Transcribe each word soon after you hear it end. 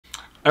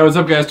Hey, what's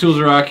up, guys? Tools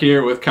of Rock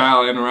here with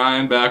Kyle and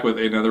Ryan, back with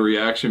another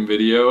reaction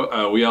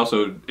video. We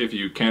also, if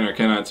you can or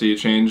cannot see,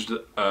 changed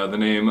the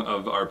name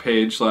of our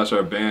page /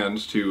 our band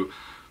to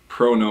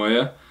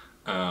Pronoia.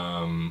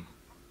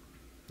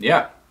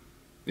 Yeah.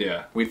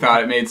 Yeah. We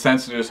thought it made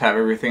sense to just have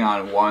everything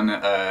on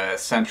one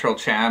central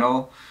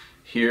channel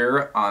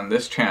here on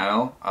this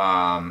channel.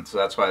 So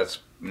that's why it's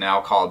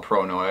now called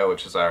Pronoia,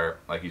 which is our,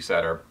 like you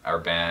said, our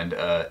band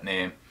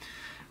name.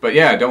 But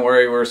yeah, don't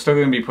worry, we're still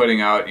going to be putting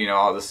out, you know,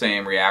 all the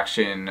same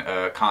reaction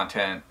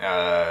content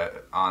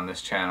on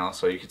this channel,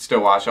 so you can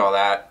still watch all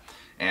that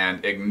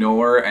and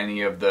ignore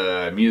any of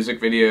the music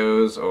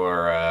videos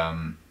or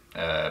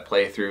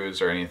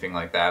playthroughs or anything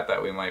like that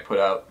that we might put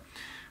out.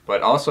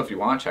 But also, if you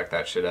want to check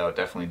that shit out,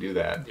 definitely do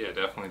that. Yeah,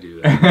 definitely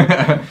do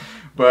that.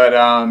 But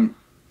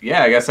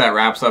yeah, I guess that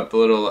wraps up the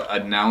little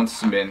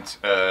announcement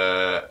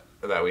that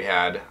we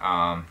had.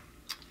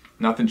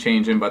 Nothing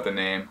changing but the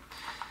name.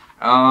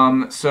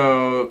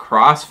 So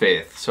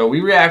Crossfaith. So we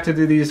reacted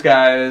to these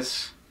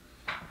guys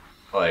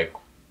like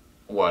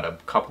what, a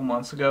couple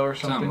months ago or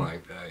something? Something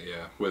like that,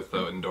 yeah. With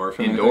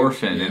Endorphin.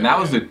 Endorphin, yeah, and that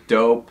was a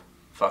dope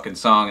fucking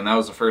song, and that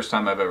was the first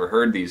time I've ever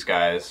heard these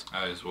guys.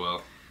 I as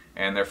well.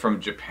 And they're from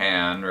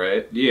Japan,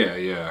 right? Yeah,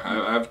 yeah.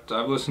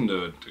 I've listened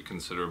to a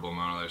considerable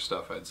amount of their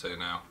stuff, I'd say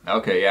now.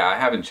 Okay, yeah, I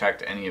haven't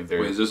checked any of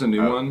their... Wait, is this a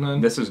new one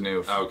then? This is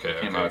new. Okay,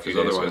 Came out a few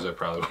because days otherwise ago. I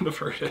probably wouldn't have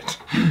heard it.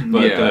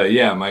 But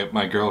yeah,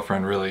 my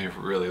girlfriend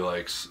really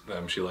likes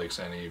them. She likes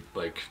any,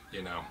 like,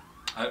 you know...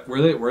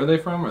 Where are they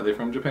from? Are they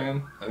from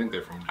Japan? I think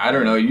they're from Japan. I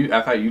don't know.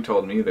 I thought you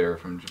told me they were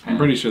from Japan. I'm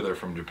pretty sure they're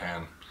from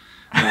Japan.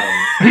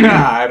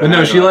 But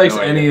no, she likes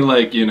any,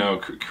 like, you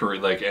know,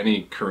 like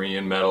any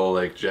Korean metal,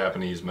 like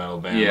Japanese metal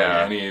band. Yeah.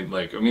 Like any,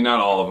 like, I mean, not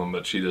all of them,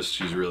 but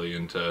she's really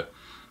into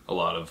a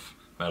lot of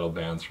metal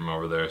bands from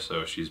over there.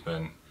 So she's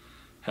been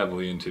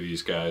heavily into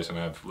these guys, and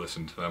I've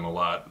listened to them a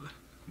lot.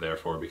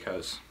 Therefore,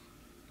 because.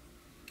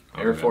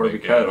 Does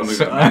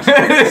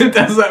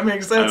that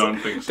make sense? I don't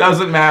think so.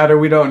 Doesn't matter.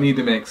 We don't need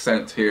to make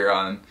sense here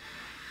on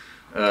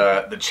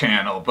the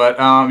channel. But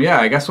yeah,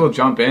 I guess we'll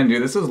jump in,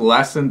 dude. This is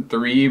less than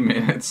 3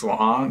 minutes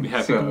long. Yeah,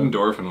 I think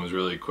Endorphin was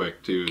really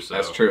quick too. So.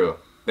 That's true.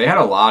 They had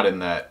a lot in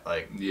that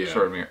yeah.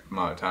 short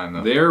amount of time,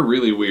 though. They're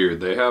really weird.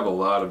 They have a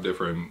lot of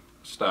different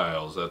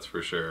styles, that's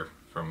for sure,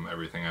 from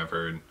everything I've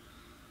heard.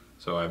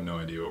 So I have no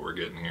idea what we're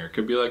getting here.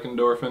 Could be like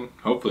Endorphin.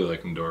 Hopefully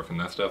like Endorphin.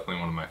 That's definitely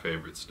one of my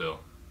favorites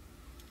still.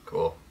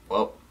 Cool.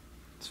 Well,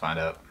 let's find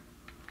out.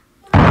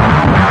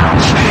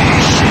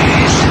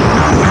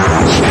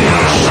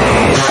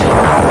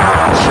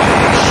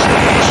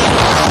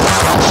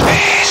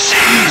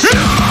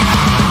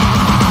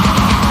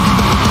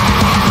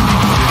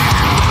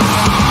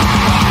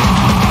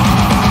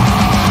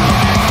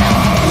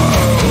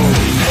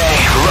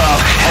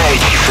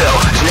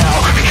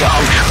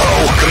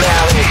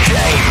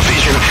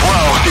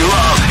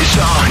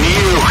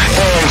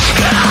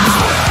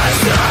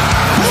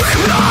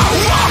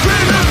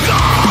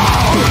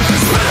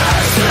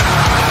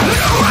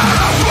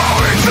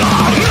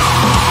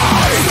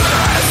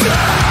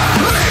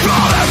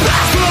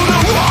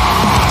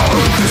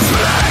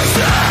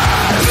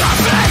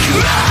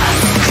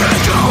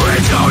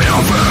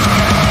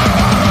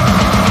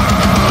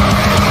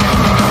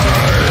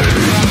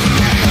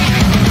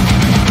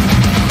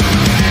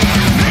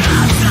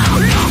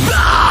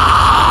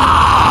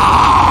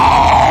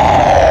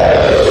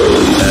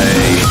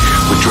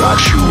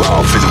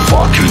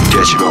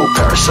 Digital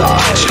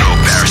Parasite. Digital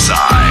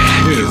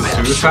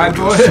Parasite. Suicide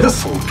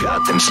Boys.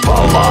 Got them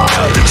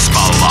spotlight.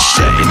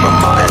 Set in my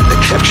mind to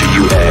capture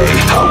you.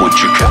 How would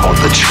you count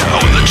the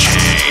change?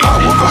 I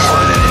will go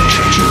on and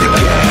change it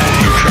again.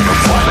 You can't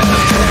find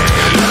anything.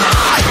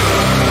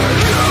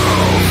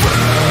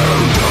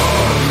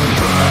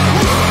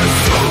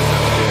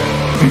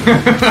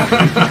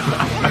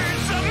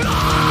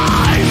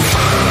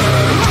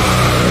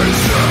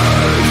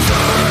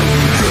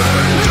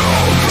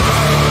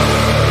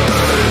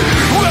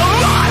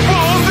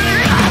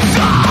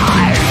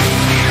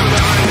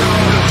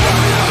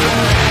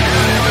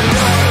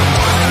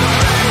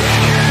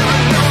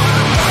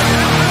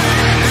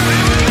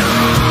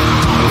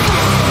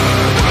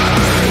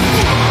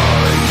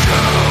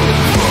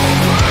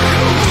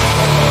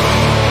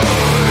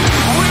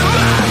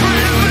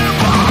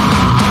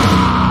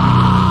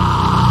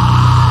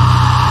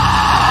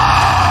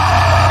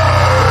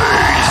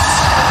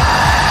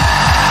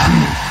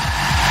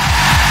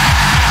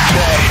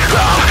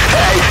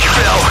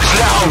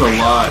 A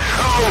lot.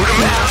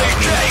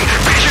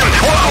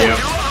 Yep.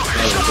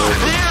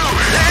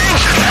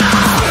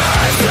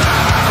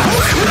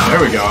 There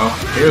we go.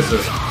 Here's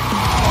this.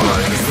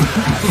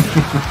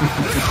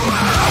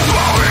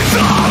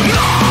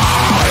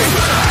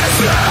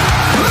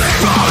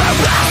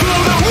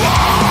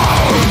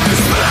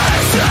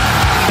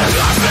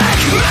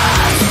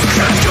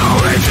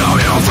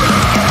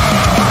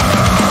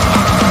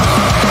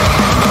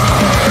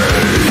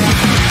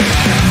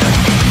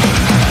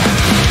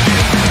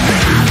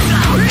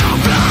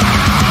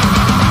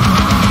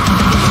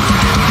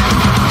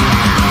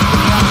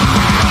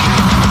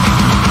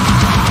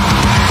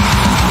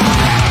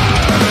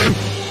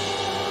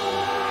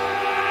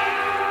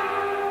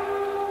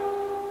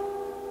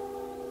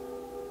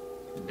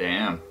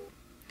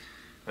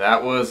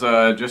 that was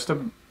just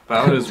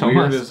about as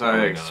weird as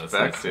I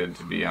expected,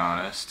 to be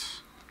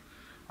honest.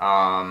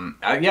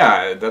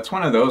 Yeah, that's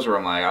one of those where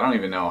I'm like, I don't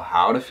even know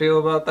how to feel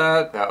about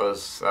that. That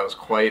was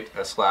quite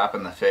a slap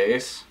in the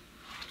face.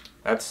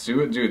 That's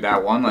dude.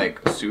 That one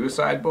like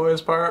Suicide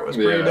Boys part was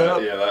pretty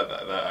dope. Yeah,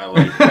 that I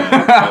like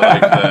that.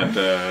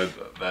 I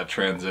like that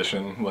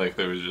transition. Like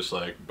there was just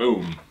like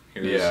boom.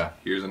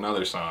 Here's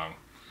another song.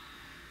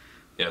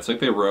 Yeah, it's like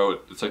they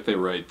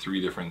write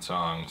 3 different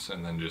songs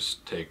and then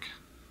just take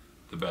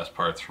the best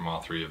parts from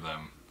all 3 of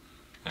them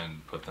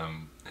and put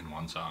them in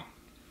one song.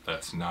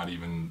 That's not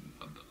even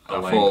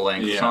a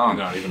full-length song.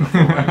 Not even a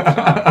full-length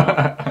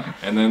song. No.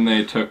 And then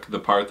they took the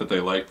part that they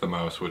liked the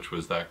most, which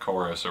was that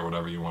chorus or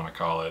whatever you want to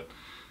call it,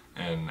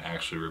 and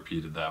actually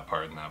repeated that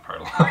part and that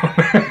part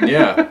alone.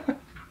 Yeah.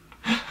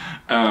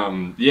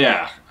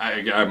 Yeah,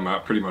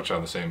 I'm pretty much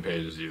on the same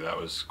page as you. That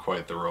was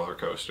quite the roller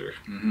coaster.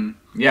 Mm-hmm.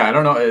 Yeah, I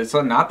don't know. It's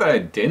not that I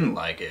didn't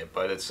like it,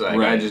 but it's like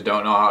I just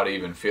don't know how to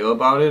even feel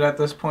about it at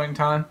this point in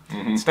time.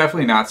 Mm-hmm. It's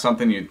definitely not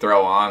something you'd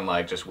throw on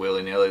like just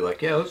willy nilly.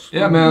 Like let's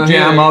jam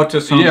out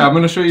to some. Yeah, I'm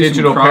gonna show you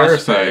Digital some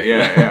Parasite.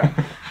 Yeah.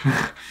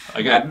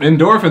 I got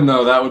Endorphin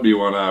though. That would be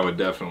one I would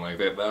definitely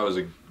like. That was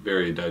a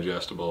very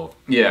digestible,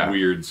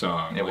 weird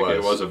song. It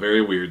was a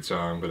very weird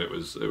song, but it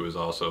was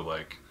also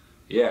like.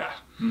 Yeah.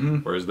 Mm-hmm.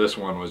 Whereas this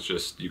one was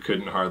just, you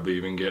couldn't hardly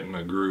even get in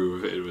a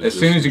groove. It was as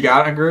soon as you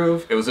got in a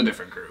groove, it was a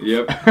different groove.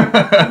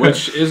 Yep.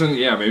 Which isn't,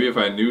 maybe if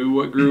I knew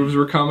what grooves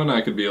were coming,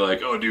 I could be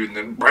like, oh dude, and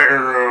then,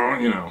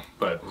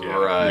 but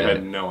I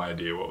had no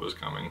idea what was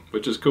coming,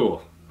 which is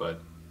cool.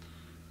 But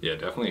yeah,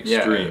 definitely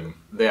extreme.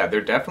 Yeah,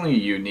 they're definitely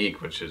unique,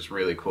 which is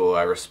really cool.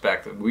 I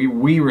respect it.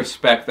 We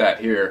respect that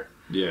here.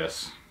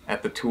 Yes.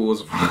 At the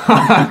Tools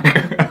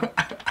Vlog.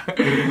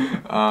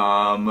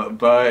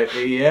 But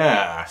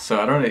yeah,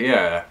 so I don't know,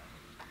 yeah,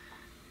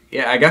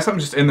 I guess I'm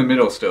just in the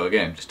middle still.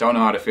 Again, just don't know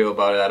how to feel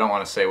about it. I don't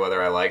want to say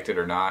whether I liked it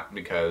or not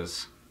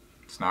because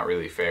it's not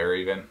really fair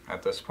even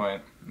at this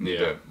point. Need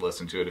to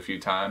listen to it a few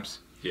times.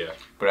 Yeah,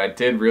 but I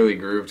did really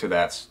groove to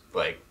that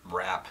like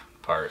rap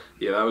part.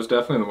 Yeah, that was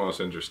definitely the most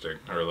interesting,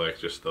 or like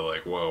just the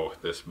like whoa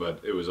this,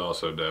 but it was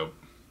also dope.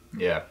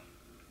 Yeah.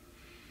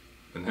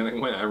 And then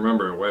I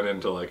remember it went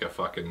into like a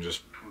fucking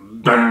just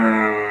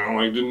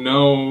like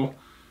no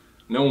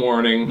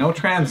warning, no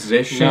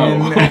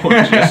transition,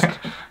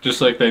 just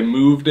like they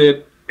moved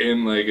it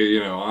in like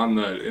in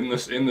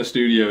the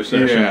studio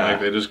session,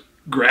 like they just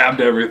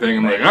grabbed everything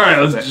and like all right,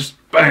 let's just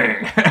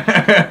bang.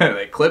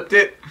 They clipped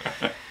it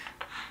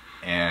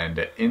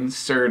and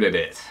inserted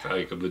it.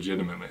 Like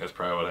legitimately, that's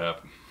probably what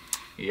happened.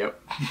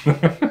 Yep.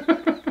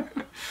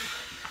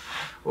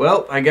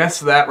 Well, I guess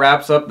that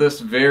wraps up this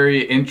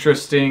very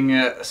interesting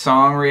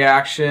song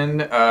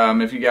reaction.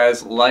 If you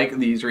guys like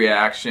these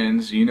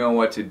reactions, you know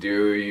what to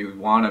do. You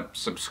want to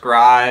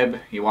subscribe,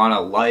 you want to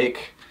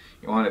like,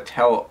 you want to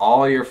tell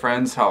all your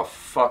friends how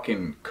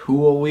fucking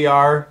cool we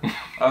are,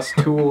 us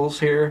tools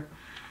here.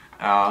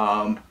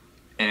 But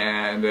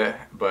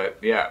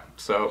yeah,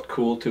 so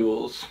cool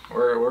tools.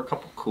 We're a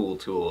couple cool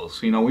tools.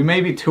 We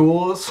may be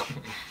tools.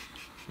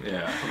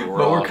 Yeah,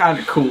 but we're kind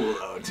of cool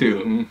though too.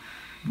 Mm-hmm.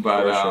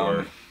 But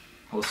sure.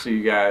 We'll see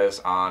you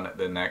guys on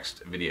the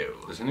next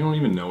video. Does anyone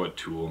even know what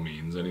tool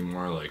means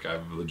anymore? Like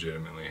I've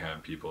legitimately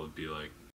had people be like,